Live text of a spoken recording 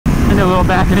a little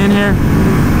backing in here.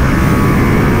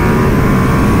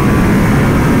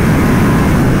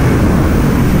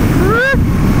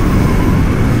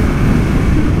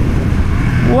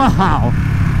 Wow.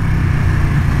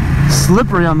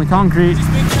 Slippery on the concrete.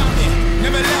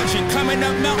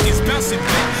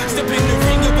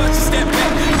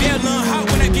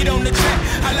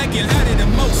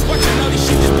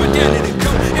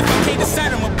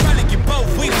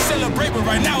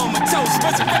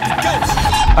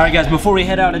 Alright guys, before we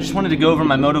head out, I just wanted to go over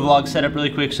my motovlog setup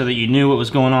really quick so that you knew what was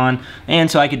going on,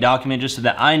 and so I could document just so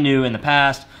that I knew in the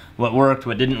past what worked,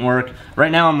 what didn't work.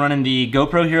 Right now I'm running the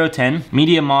GoPro Hero 10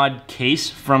 Media Mod case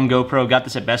from GoPro. Got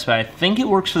this at Best Buy. I think it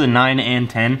works for the 9 and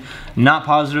 10. Not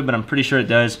positive, but I'm pretty sure it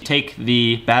does. Take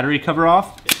the battery cover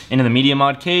off into the Media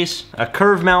Mod case. A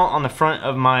curve mount on the front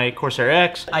of my Corsair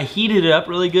X. I heated it up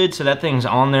really good so that thing's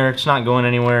on there. It's not going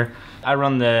anywhere. I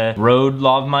run the Rode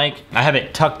lav mic. I have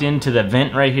it tucked into the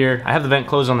vent right here. I have the vent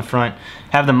closed on the front,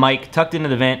 have the mic tucked into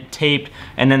the vent, taped,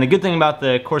 and then the good thing about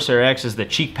the Corsair X is the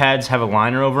cheek pads have a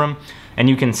liner over them, and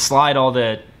you can slide all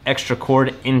the extra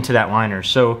cord into that liner.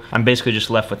 So I'm basically just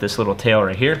left with this little tail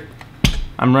right here.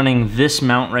 I'm running this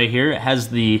mount right here. It has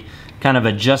the kind of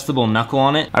adjustable knuckle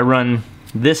on it. I run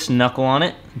this knuckle on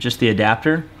it, just the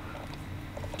adapter.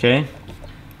 Okay,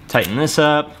 tighten this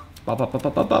up. Bop, bop, bop,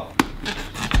 bop, bop, bop.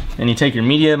 Then you take your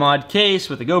Media Mod case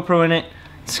with the GoPro in it.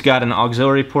 It's got an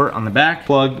auxiliary port on the back.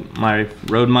 Plug my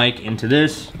Rode mic into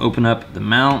this. Open up the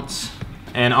mounts.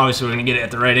 And obviously we're gonna get it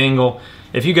at the right angle.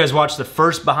 If you guys watched the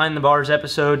first Behind the Bars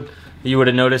episode, you would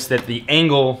have noticed that the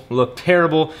angle looked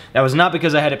terrible. That was not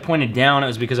because I had it pointed down, it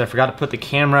was because I forgot to put the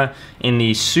camera in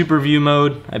the super view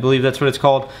mode, I believe that's what it's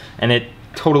called, and it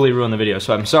totally ruined the video.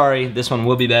 So I'm sorry, this one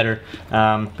will be better,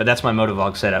 but that's my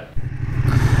motovlog setup.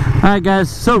 All right guys,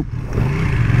 so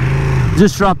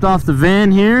just dropped off the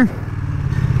van here.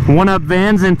 One Up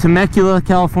Vans in Temecula,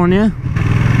 California.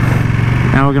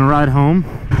 Now we're gonna ride home.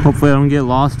 Hopefully I don't get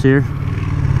lost here.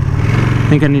 I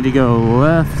think I need to go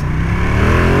left.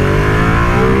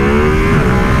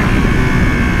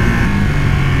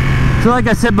 So like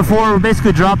I said before, we're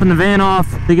basically dropping the van off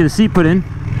to get a seat put in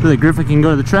so that Griffith can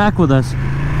go to the track with us.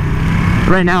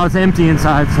 Right now it's empty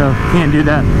inside, so can't do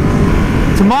that.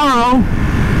 Tomorrow,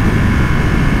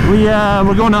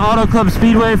 we're going to Auto Club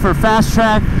Speedway for Fast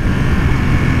Track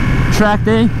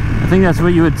Day. I think that's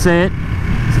what you would say it.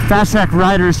 It's a Fast Track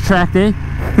Riders Track Day.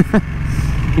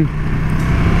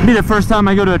 It'll be the first time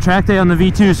I go to a track day on the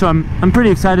V2, so I'm pretty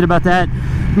excited about that.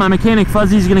 My mechanic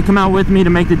Fuzzy's gonna come out with me to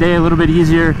make the day a little bit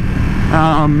easier.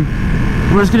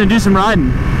 We're just gonna do some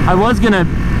riding. I was gonna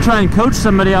try and coach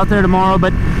somebody out there tomorrow,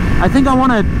 but I think I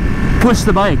wanna push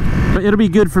the bike. But it'll be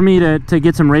good for me to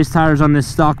get some race tires on this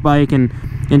stock bike and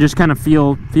just kind of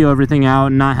feel everything out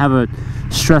and not have a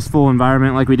stressful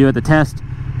environment like we do at the test,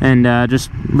 and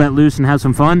just let loose and have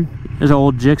some fun. There's an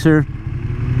old Gixxer.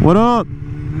 What up?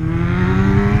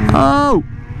 Oh!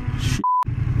 Shit.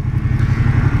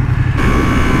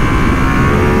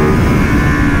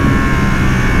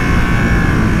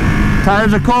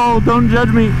 Tires are cold, don't judge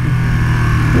me.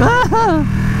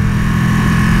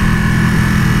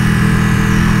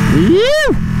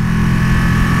 Ew!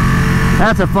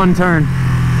 That's a fun turn.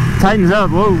 Tightens up,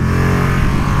 whoa.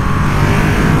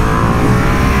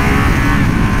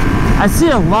 I see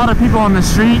a lot of people on the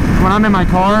street when I'm in my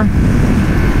car,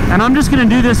 and I'm just gonna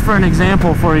do this for an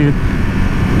example for you.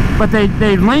 But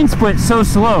they lane split so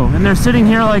slow, and they're sitting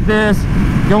here like this,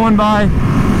 going by.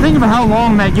 Think about how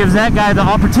long that gives that guy the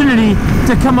opportunity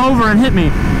to come over and hit me.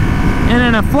 And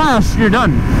in a flash, you're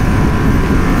done.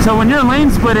 So when you're lane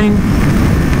splitting,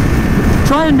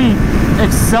 try and be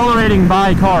accelerating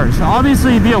by cars.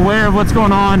 Obviously be aware of what's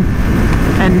going on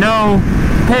and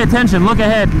pay attention, look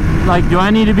ahead. Like, do I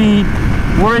need to be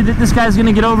worried that this guy's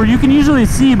gonna get over? You can usually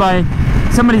see by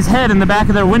somebody's head in the back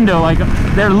of their window, like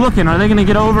they're looking, are they gonna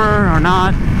get over or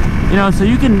not? You know, so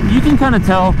you can kind of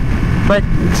tell, but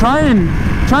try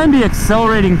and be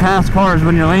accelerating past cars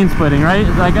when you're lane splitting, right?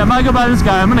 Like, if I go by this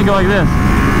guy, I'm gonna go like this.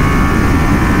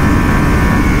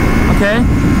 Okay?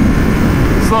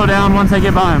 Slow down once I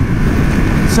get by him.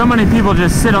 So many people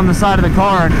just sit on the side of the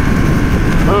car and,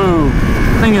 ooh,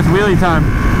 I think it's wheelie time.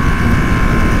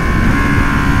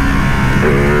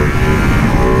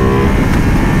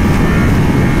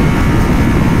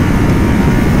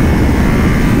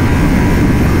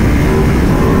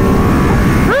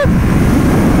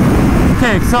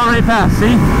 Okay, accelerate past,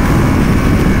 see?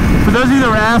 For those of you that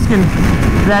were asking,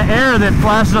 that error that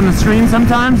flashes on the screen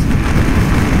sometimes,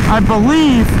 I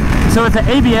believe, so it's an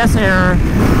ABS error.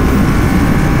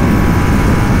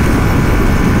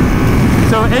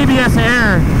 So ABS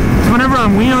error is whenever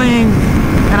I'm wheeling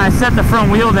and I set the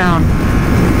front wheel down.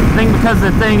 I think because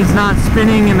the thing's not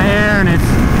spinning in the air and it's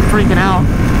freaking out.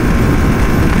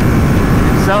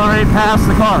 Accelerate past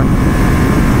the car.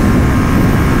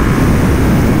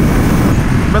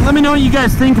 But let me know what you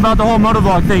guys think about the whole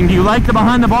motovlog thing. Do you like the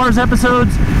behind the bars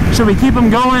episodes? Should we keep them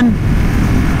going?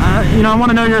 You know, I want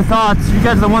to know your thoughts. You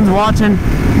guys are the ones watching.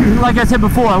 Like I said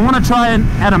before, I want to try and,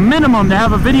 at a minimum, to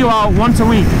have a video out once a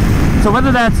week. So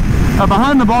whether that's a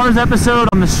behind the bars episode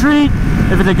on the street,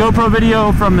 if it's a GoPro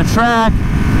video from the track,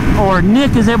 or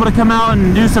Nick is able to come out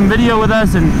and do some video with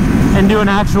us and do an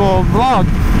actual vlog.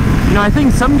 You know, I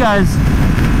think some guys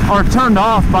are turned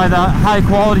off by the high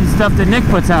quality stuff that Nick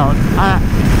puts out.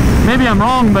 Maybe I'm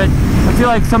wrong, but I feel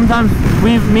like sometimes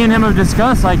me and him have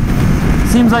discussed, like,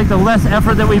 seems like the less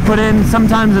effort that we put in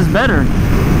sometimes is better.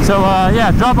 So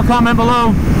yeah, drop a comment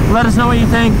below, let us know what you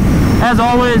think. As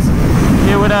always,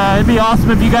 it'd be awesome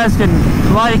if you guys can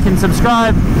like and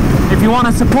subscribe. If you want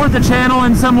to support the channel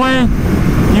in some way,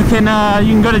 you can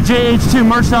go to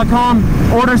jh2merch.com,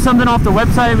 order something off the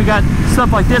website. We got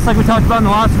stuff like this, like we talked about in the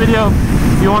last video.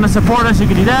 If you want to support us, you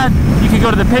can do that. You can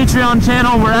go to the Patreon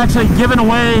channel. We're actually giving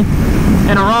away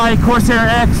an Herrin Corsair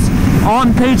X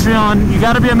on Patreon. You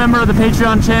got to be a member of the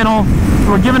Patreon channel.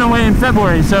 We're giving away in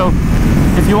February. So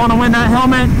if you want to win that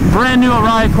helmet, brand new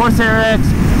Herrin Corsair X.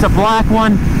 It's a black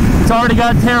one. It's already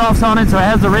got tear-offs on it, so it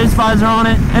has the race visor on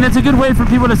it. And it's a good way for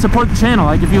people to support the channel.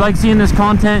 Like, if you like seeing this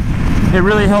content, it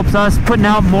really helps us putting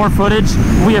out more footage.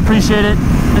 We appreciate it.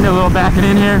 And a little backing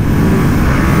in here.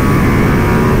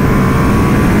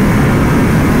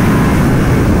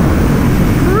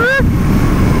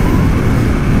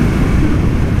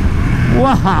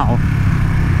 Wow.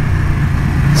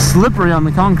 Slippery on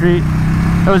the concrete.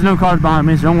 There was no cars behind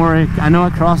me, so don't worry. I know I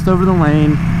crossed over the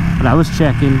lane, but I was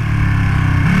checking.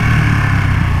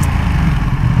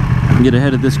 Get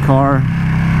ahead of this car.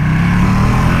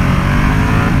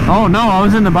 Oh no, I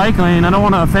was in the bike lane. I don't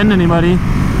want to offend anybody.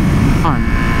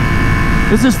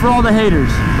 This is for all the haters.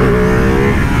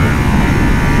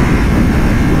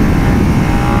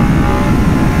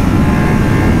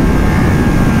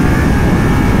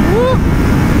 Whoop.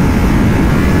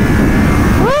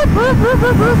 Whoop, whoop, whoop,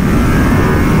 whoop, whoop.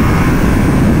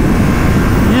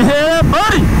 Yeah,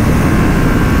 buddy.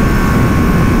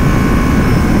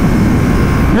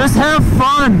 Just have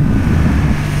fun.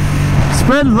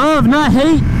 Spread love, not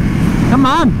hate. Come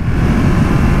on.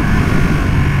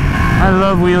 I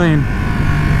love wheeling.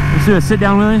 Let's do a sit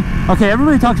down wheelie. Okay,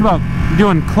 everybody talks about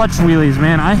doing clutch wheelies,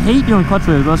 man. I hate doing clutch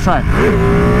wheelies. Let's try it.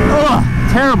 Ugh,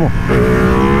 terrible.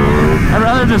 I'd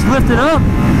rather just lift it up.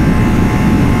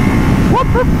 Whoop,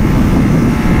 whoop.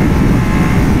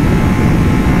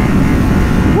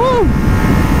 Woo.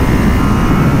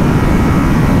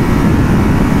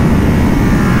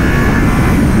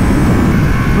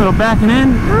 Little backing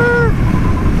in.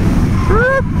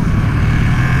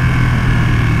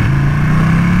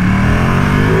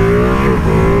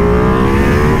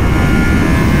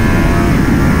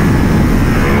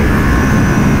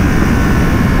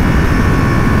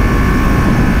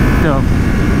 So,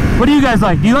 what do you guys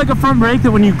like? Do you like a front brake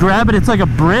that when you grab it, it's like a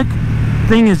brick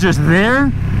thing is just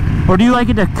there? Or do you like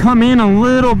it to come in a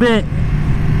little bit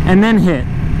and then hit?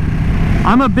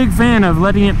 I'm a big fan of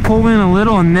letting it pull in a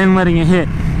little and then letting it hit.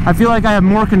 I feel like I have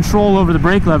more control over the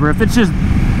brake lever. If it's just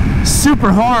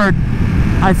super hard,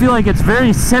 I feel like it's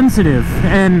very sensitive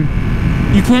and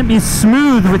you can't be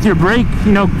smooth with your brake,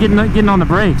 you know, getting on the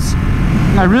brakes.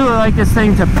 I really like this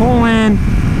thing to pull in,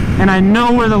 and I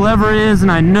know where the lever is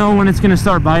and I know when it's going to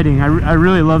start biting. I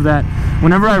really love that.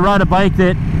 Whenever I ride a bike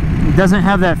that doesn't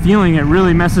have that feeling, it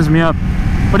really messes me up.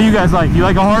 What do you guys like? You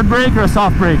like a hard brake or a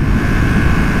soft brake?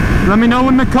 Let me know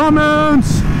in the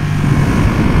comments.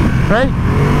 Right?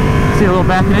 See a little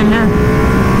backing in here.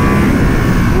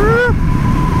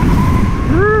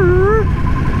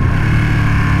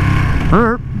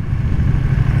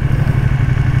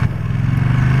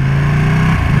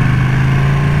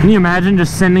 Can you imagine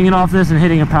just sending it off this and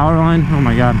hitting a power line? Oh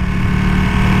my god.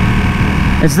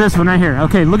 It's this one right here.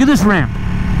 Okay, look at this ramp.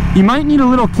 You might need a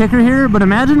little kicker here, but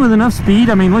imagine with enough speed.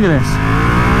 I mean, look at this.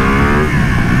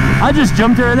 I just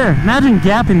jumped right there. Imagine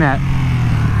gapping that.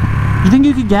 You think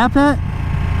you could gap that?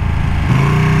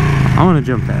 I want to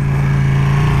jump that.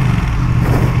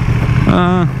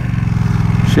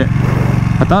 Shit.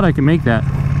 I thought I could make that.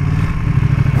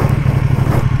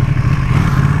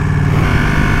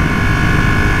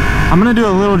 I'm gonna do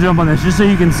a little jump on this just so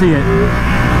you can see it.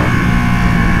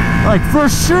 Like, for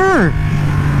sure.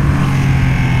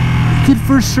 You could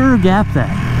for sure gap that.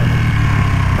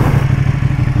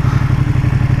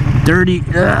 Dirty.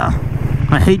 Ugh.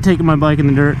 I hate taking my bike in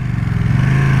the dirt.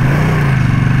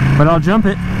 but I'll jump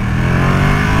it.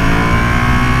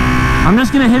 I'm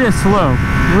just gonna hit it slow.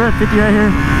 We're at 50 right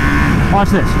here. Watch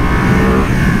this.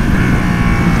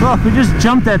 Look, we just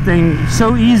jumped that thing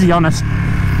so easy on a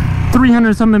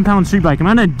 300 something pound street bike.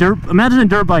 Imagine a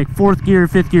dirt bike, 4th gear,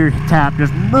 5th gear tap,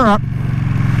 just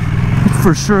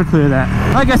for sure clear that.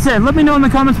 Like I said, let me know in the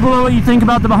comments below what you think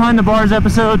about the behind the bars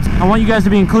episodes. I want you guys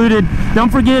to be included. Don't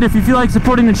forget, if you feel like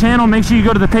supporting the channel, make sure you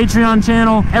go to the Patreon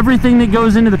channel. Everything that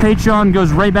goes into the Patreon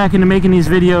goes right back into making these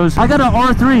videos. I got an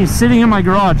R3 sitting in my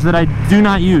garage that I do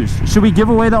not use. Should we give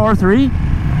away the R3?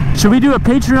 Should we do a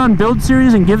Patreon build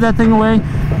series and give that thing away?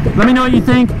 Let me know what you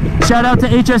think. Shout out to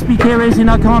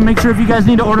hsbkracing.com. Make sure if you guys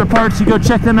need to order parts, you go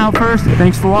check them out first.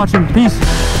 Thanks for watching. Peace.